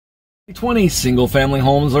2020 single-family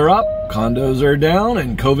homes are up, condos are down,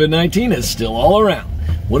 and COVID-19 is still all around.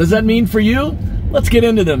 What does that mean for you? Let's get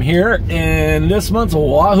into them here in this month's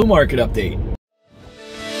Oahu Market Update.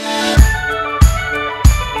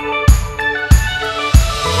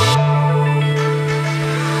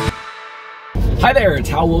 Hi there, it's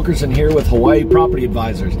Hal Wilkerson here with Hawaii Property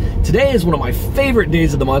Advisors. Today is one of my favorite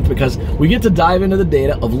days of the month because we get to dive into the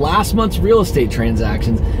data of last month's real estate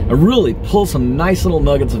transactions and really pull some nice little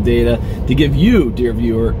nuggets of data to give you, dear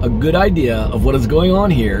viewer, a good idea of what is going on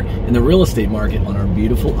here in the real estate market on our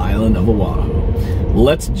beautiful island of Oahu.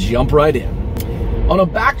 Let's jump right in. On a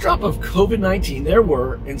backdrop of COVID-19, there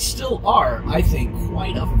were, and still are, I think,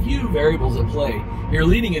 quite a few variables at play here,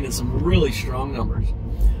 leading into some really strong numbers.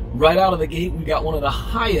 Right out of the gate, we got one of the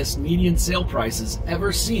highest median sale prices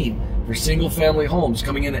ever seen for single-family homes,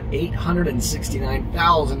 coming in at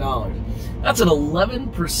 $869,000. That's an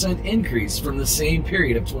 11% increase from the same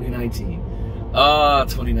period of 2019.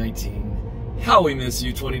 2019. How we miss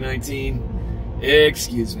you, 2019.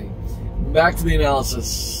 Excuse me. Back to the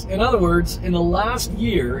analysis. In other words, in the last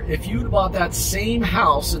year, if you'd bought that same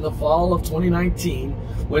house in the fall of 2019,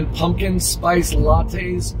 when pumpkin spice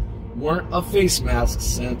lattes weren't a face mask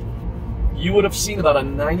scent, you would have seen about a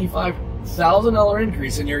 $95,000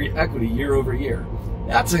 increase in your equity year over year.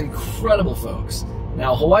 That's incredible, folks.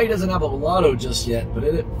 Now, Hawaii doesn't have a lotto just yet, but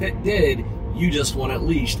if it did, you just won at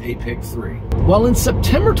least a pick 3. Well, in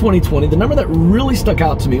September 2020, the number that really stuck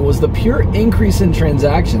out to me was the pure increase in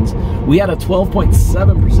transactions. We had a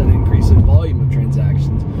 12.7% increase in volume of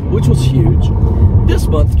transactions, which was huge. This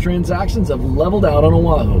month, transactions have leveled out on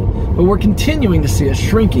Oahu, but we're continuing to see a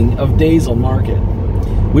shrinking of days on market.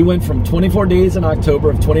 We went from 24 days in October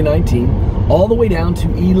of 2019 all the way down to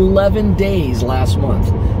 11 days last month.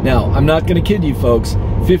 Now, I'm not going to kid you folks,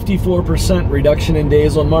 54% reduction in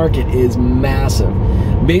days on market is massive.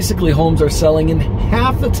 Basically, homes are selling in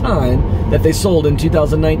half the time that they sold in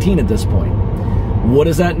 2019 at this point. What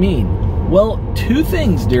does that mean? Well, two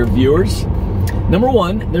things, dear viewers. Number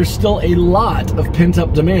one, there's still a lot of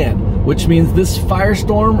pent-up demand, which means this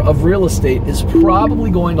firestorm of real estate is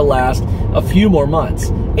probably going to last a few more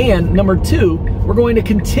months. And number two, we're going to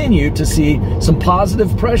continue to see some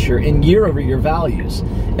positive pressure in year-over-year values.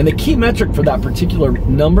 And the key metric for that particular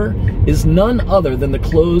number is none other than the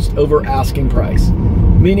closed over asking price,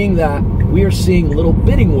 meaning that we are seeing little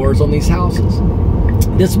bidding wars on these houses.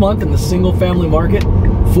 This month in the single-family market,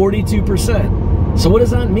 42%. So what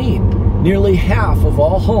does that mean? Nearly half of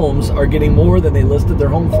all homes are getting more than they listed their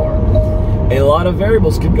home for. A lot of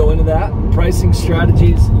variables could go into that: pricing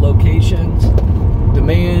strategies, locations,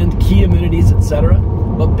 demand, key amenities, etc.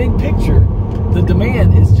 But big picture, the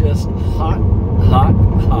demand is just hot, hot,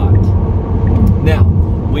 hot. Now,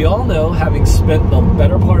 we all know, having spent the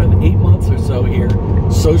better part of 8 months or so here,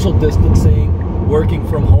 social distancing, working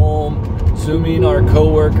from home, Zooming our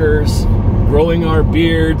coworkers, growing our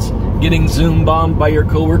beards, getting Zoom bombed by your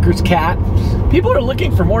coworker's cat. People are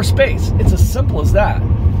looking for more space. It's as simple as that.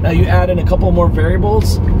 Now you add in a couple more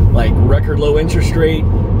variables like record low interest rate,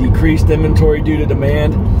 decreased inventory due to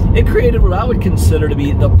demand. It created what I would consider to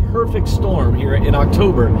be the perfect storm here in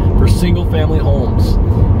October for single family homes.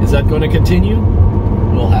 Is that going to continue?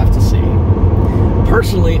 We'll have to see.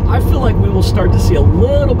 Personally, I feel like we will start to see a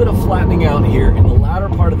little bit of flattening out here in the latter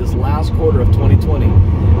part of this last quarter of 2020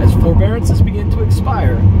 as forbearances begin to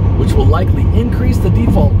expire, which will likely increase the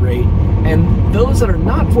default rate, and those that are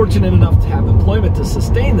not fortunate enough to have employment to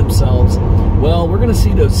sustain themselves, well, we're going to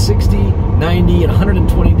see those 60, 90, and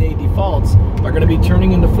 120-day defaults are going to be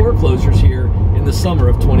turning into foreclosures here in the summer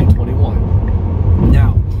of 2021.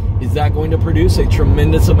 Now, is that going to produce a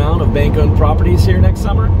tremendous amount of bank-owned properties here next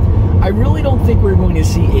summer? I really don't think we're going to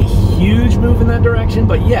see a huge move in that direction,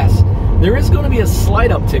 but yes, there is going to be a slight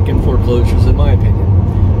uptick in foreclosures, in my opinion.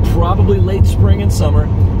 Probably late spring and summer,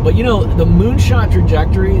 but you know, the moonshot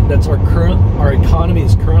trajectory that's our economy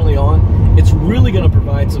is currently on, it's really going to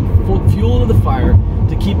provide some fuel to the fire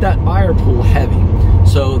to keep that buyer pool heavy.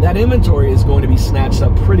 So that inventory is going to be snatched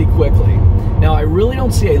up pretty quickly. Now, I really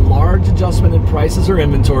don't see a large adjustment in prices or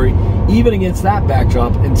inventory, even against that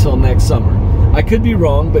backdrop, until next summer. I could be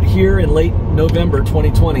wrong, but here in late November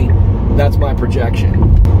 2020, that's my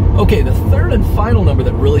projection. Okay, the third and final number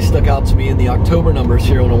that really stuck out to me in the October numbers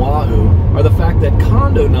here on Oahu are the fact that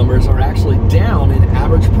condo numbers are actually down in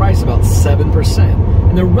average price about 7%,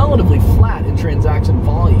 and they're relatively flat in transaction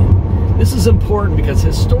volume. This is important because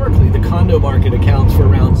historically the condo market accounts for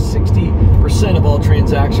around 60% of all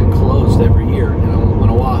transactions closed every year on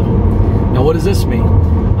Oahu. Now, what does this mean?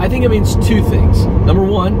 I think it means two things. Number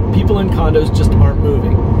one, people in condos just aren't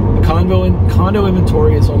moving. The condo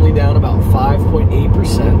inventory is only down about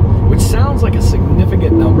 5.8%, which sounds like a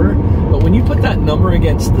significant number, but when you put that number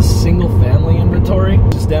against the single family inventory,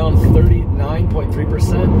 which is down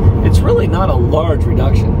 39.3%, it's really not a large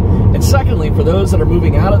reduction. And secondly, for those that are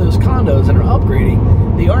moving out of those condos and are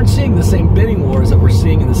upgrading, they aren't seeing the same bidding wars that we're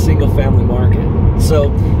seeing in the single family market.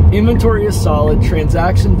 So inventory is solid,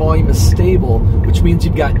 transaction volume is stable, which means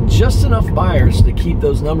you've got just enough buyers to keep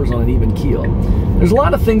those numbers on an even keel. There's a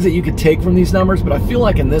lot of things that you could take from these numbers, but I feel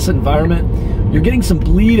like in this environment, you're getting some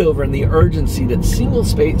bleed over in the urgency that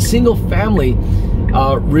single family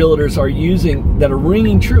realtors are using, that are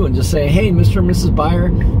ringing true and just saying, hey, Mr. and Mrs.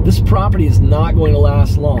 Buyer, this property is not going to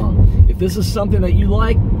last long. If this is something that you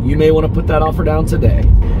like, you may want to put that offer down today.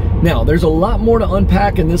 Now, there's a lot more to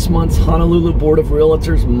unpack in this month's Honolulu Board of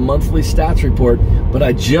Realtors monthly stats report, but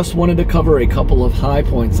I just wanted to cover a couple of high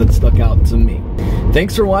points that stuck out to me.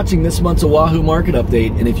 Thanks for watching this month's Oahu Market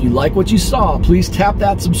Update, and if you like what you saw, please tap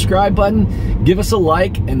that subscribe button, give us a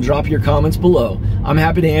like, and drop your comments below. I'm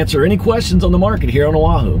happy to answer any questions on the market here on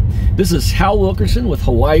Oahu. This is Hal Wilkerson with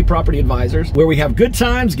Hawaii Property Advisors, where we have good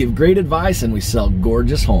times, give great advice, and we sell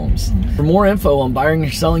gorgeous homes. For more info on buying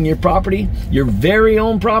or selling your property, your very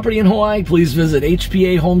own property in Hawaii, please visit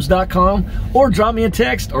hpahomes.com or drop me a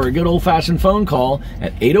text or a good old-fashioned phone call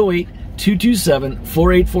at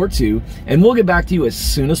 808-227-4842, and we'll get back to you as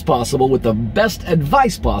soon as possible with the best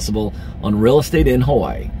advice possible on real estate in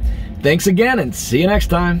Hawaii. Thanks again, and see you next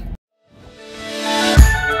time.